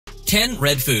10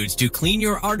 red foods to clean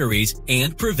your arteries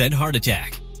and prevent heart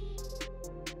attack.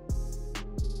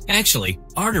 Actually,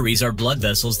 arteries are blood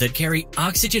vessels that carry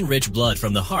oxygen-rich blood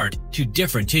from the heart to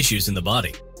different tissues in the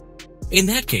body. In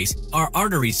that case, our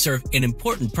arteries serve an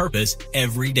important purpose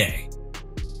every day.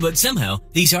 But somehow,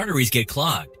 these arteries get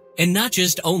clogged, and not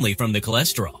just only from the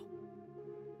cholesterol.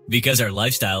 Because our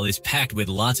lifestyle is packed with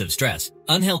lots of stress,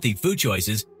 unhealthy food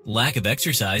choices, lack of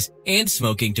exercise, and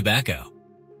smoking tobacco.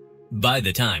 By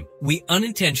the time, we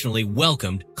unintentionally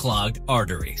welcomed clogged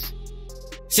arteries.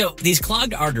 So, these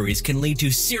clogged arteries can lead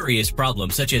to serious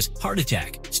problems such as heart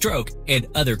attack, stroke, and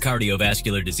other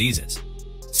cardiovascular diseases.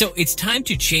 So, it's time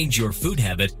to change your food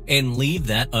habit and leave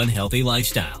that unhealthy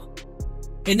lifestyle.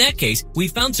 In that case, we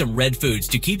found some red foods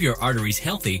to keep your arteries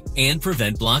healthy and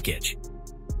prevent blockage.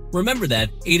 Remember that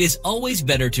it is always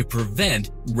better to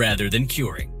prevent rather than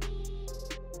curing.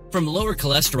 From lower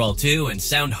cholesterol to and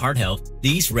sound heart health,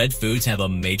 these red foods have a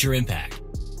major impact.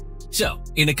 So,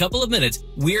 in a couple of minutes,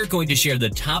 we're going to share the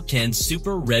top 10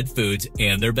 super red foods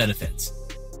and their benefits.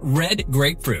 Red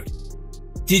grapefruit.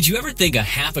 Did you ever think a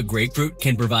half a grapefruit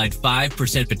can provide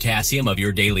 5% potassium of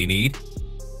your daily need?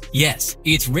 Yes,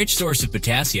 it's a rich source of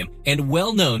potassium and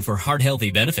well known for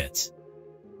heart-healthy benefits.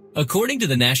 According to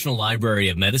the National Library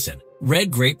of Medicine,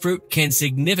 red grapefruit can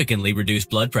significantly reduce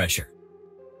blood pressure.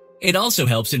 It also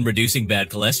helps in reducing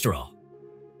bad cholesterol.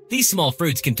 These small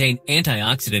fruits contain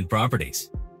antioxidant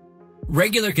properties.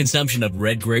 Regular consumption of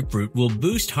red grapefruit will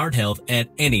boost heart health at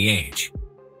any age.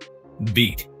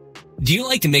 Beet. Do you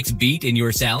like to mix beet in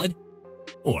your salad?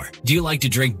 Or do you like to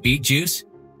drink beet juice?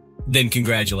 Then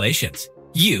congratulations,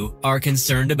 you are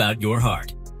concerned about your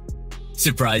heart.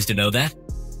 Surprised to know that?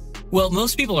 Well,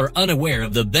 most people are unaware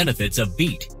of the benefits of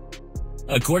beet.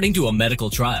 According to a medical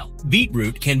trial,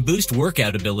 beetroot can boost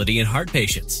workout ability in heart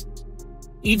patients.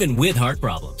 Even with heart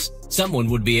problems, someone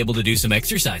would be able to do some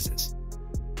exercises.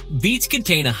 Beets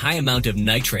contain a high amount of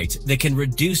nitrates that can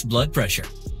reduce blood pressure.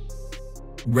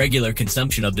 Regular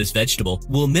consumption of this vegetable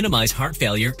will minimize heart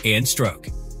failure and stroke.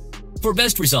 For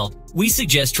best result, we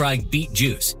suggest trying beet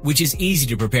juice, which is easy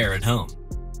to prepare at home.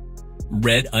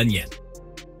 Red onion.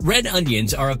 Red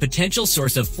onions are a potential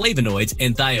source of flavonoids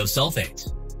and thiosulfates.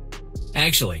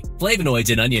 Actually, flavonoids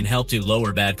in onion help to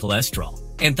lower bad cholesterol,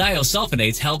 and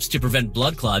thiosulfonates helps to prevent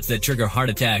blood clots that trigger heart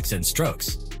attacks and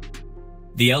strokes.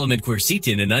 The element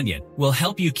quercetin in onion will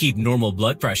help you keep normal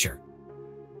blood pressure.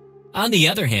 On the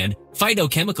other hand,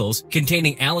 phytochemicals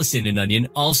containing allicin in onion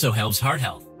also helps heart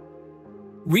health.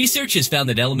 Research has found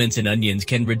that elements in onions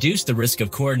can reduce the risk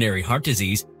of coronary heart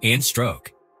disease and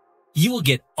stroke. You will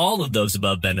get all of those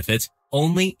above benefits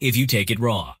only if you take it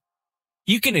raw.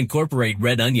 You can incorporate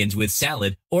red onions with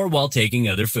salad or while taking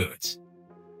other foods.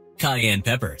 Cayenne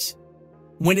peppers.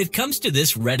 When it comes to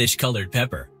this reddish-colored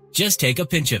pepper, just take a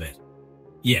pinch of it.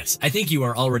 Yes, I think you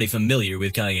are already familiar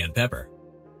with cayenne pepper.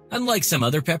 Unlike some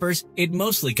other peppers, it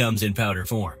mostly comes in powder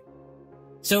form.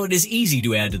 So it is easy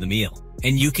to add to the meal,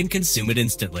 and you can consume it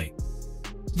instantly.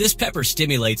 This pepper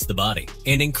stimulates the body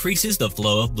and increases the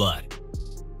flow of blood.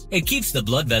 It keeps the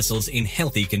blood vessels in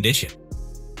healthy condition.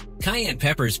 Cayenne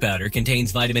pepper's powder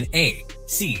contains vitamin A,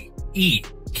 C, E,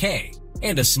 K,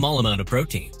 and a small amount of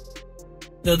protein.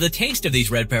 Though the taste of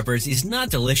these red peppers is not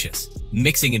delicious,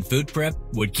 mixing in food prep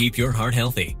would keep your heart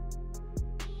healthy.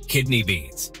 Kidney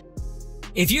beans.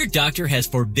 If your doctor has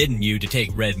forbidden you to take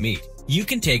red meat, you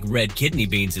can take red kidney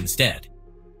beans instead.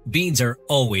 Beans are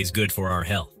always good for our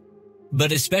health,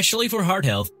 but especially for heart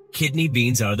health, kidney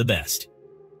beans are the best.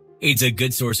 It's a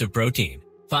good source of protein,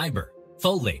 fiber,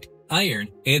 folate, iron,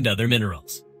 and other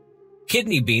minerals.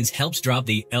 Kidney beans helps drop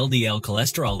the LDL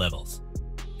cholesterol levels.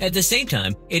 At the same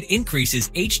time, it increases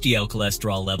HDL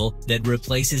cholesterol level that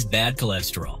replaces bad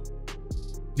cholesterol.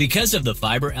 Because of the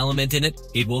fiber element in it,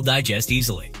 it will digest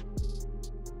easily.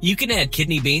 You can add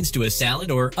kidney beans to a salad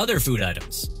or other food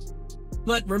items.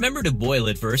 But remember to boil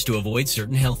it first to avoid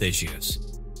certain health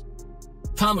issues.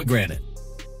 Pomegranate.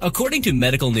 According to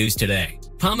Medical News Today,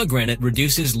 pomegranate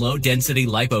reduces low-density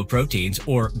lipoproteins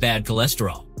or bad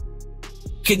cholesterol.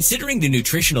 Considering the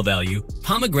nutritional value,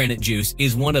 pomegranate juice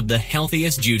is one of the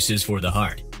healthiest juices for the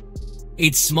heart.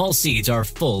 Its small seeds are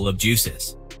full of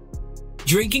juices.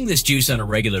 Drinking this juice on a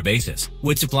regular basis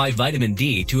would supply vitamin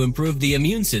D to improve the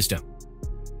immune system.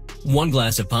 1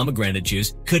 glass of pomegranate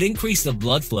juice could increase the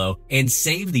blood flow and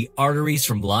save the arteries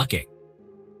from blocking.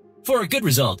 For a good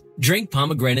result, drink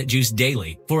pomegranate juice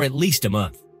daily for at least a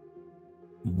month.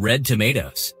 Red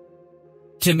tomatoes.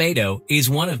 Tomato is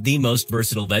one of the most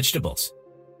versatile vegetables.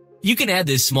 You can add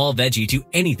this small veggie to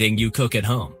anything you cook at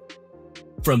home.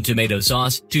 From tomato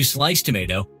sauce to sliced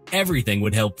tomato, everything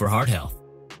would help for heart health.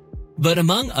 But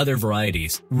among other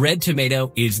varieties, red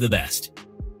tomato is the best.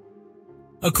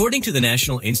 According to the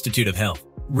National Institute of Health,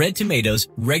 red tomatoes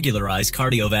regularize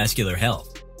cardiovascular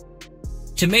health.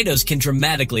 Tomatoes can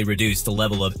dramatically reduce the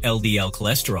level of LDL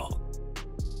cholesterol.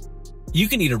 You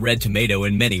can eat a red tomato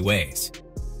in many ways.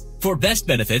 For best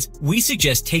benefits, we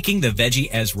suggest taking the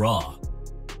veggie as raw.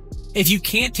 If you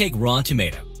can't take raw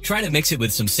tomato, try to mix it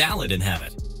with some salad and have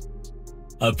it.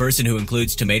 A person who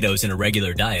includes tomatoes in a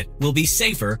regular diet will be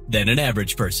safer than an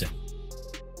average person.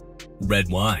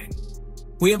 Red wine.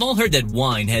 We have all heard that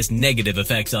wine has negative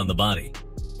effects on the body.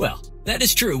 Well, that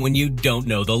is true when you don't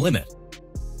know the limit.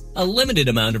 A limited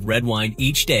amount of red wine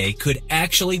each day could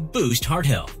actually boost heart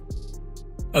health.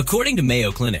 According to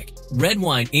Mayo Clinic, red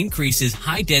wine increases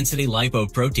high-density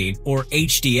lipoprotein, or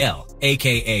HDL,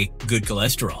 aka good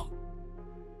cholesterol.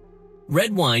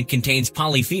 Red wine contains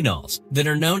polyphenols that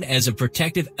are known as a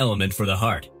protective element for the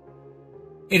heart.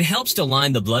 It helps to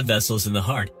line the blood vessels in the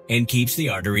heart and keeps the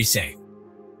arteries safe.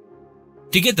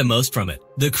 To get the most from it,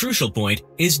 the crucial point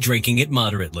is drinking it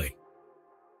moderately.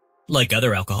 Like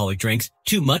other alcoholic drinks,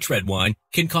 too much red wine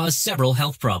can cause several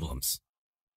health problems.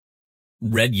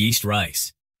 Red yeast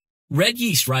rice. Red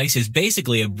yeast rice is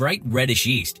basically a bright reddish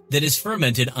yeast that is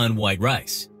fermented on white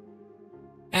rice.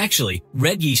 Actually,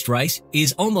 red yeast rice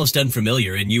is almost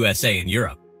unfamiliar in USA and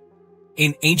Europe.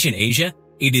 In ancient Asia,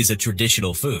 it is a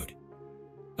traditional food.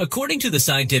 According to the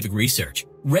scientific research,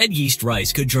 red yeast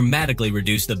rice could dramatically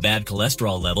reduce the bad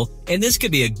cholesterol level, and this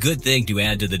could be a good thing to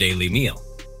add to the daily meal.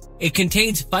 It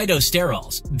contains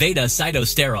phytosterols,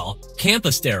 beta-cytosterol,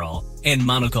 camphosterol, and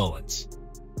monocolins.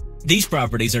 These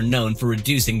properties are known for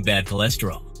reducing bad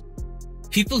cholesterol.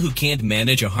 People who can't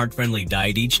manage a heart-friendly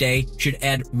diet each day should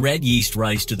add red yeast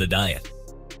rice to the diet.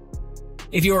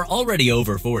 If you are already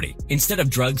over 40, instead of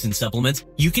drugs and supplements,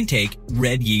 you can take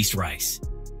red yeast rice.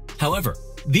 However,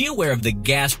 be aware of the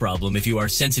gas problem if you are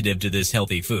sensitive to this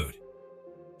healthy food.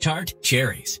 Tart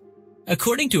cherries.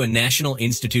 According to a National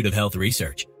Institute of Health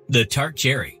research, the tart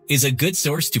cherry is a good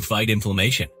source to fight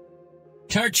inflammation.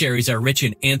 Tart cherries are rich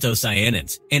in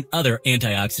anthocyanins and other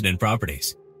antioxidant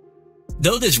properties.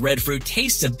 Though this red fruit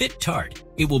tastes a bit tart,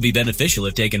 it will be beneficial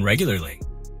if taken regularly.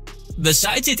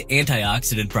 Besides its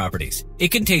antioxidant properties,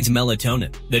 it contains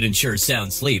melatonin that ensures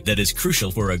sound sleep that is crucial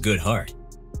for a good heart.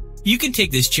 You can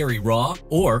take this cherry raw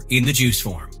or in the juice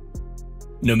form.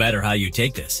 No matter how you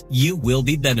take this, you will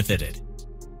be benefited.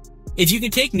 If you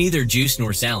can take neither juice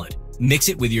nor salad, mix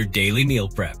it with your daily meal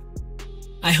prep.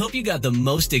 I hope you got the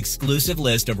most exclusive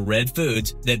list of red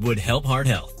foods that would help heart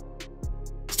health.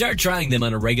 Start trying them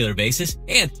on a regular basis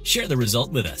and share the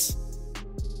result with us.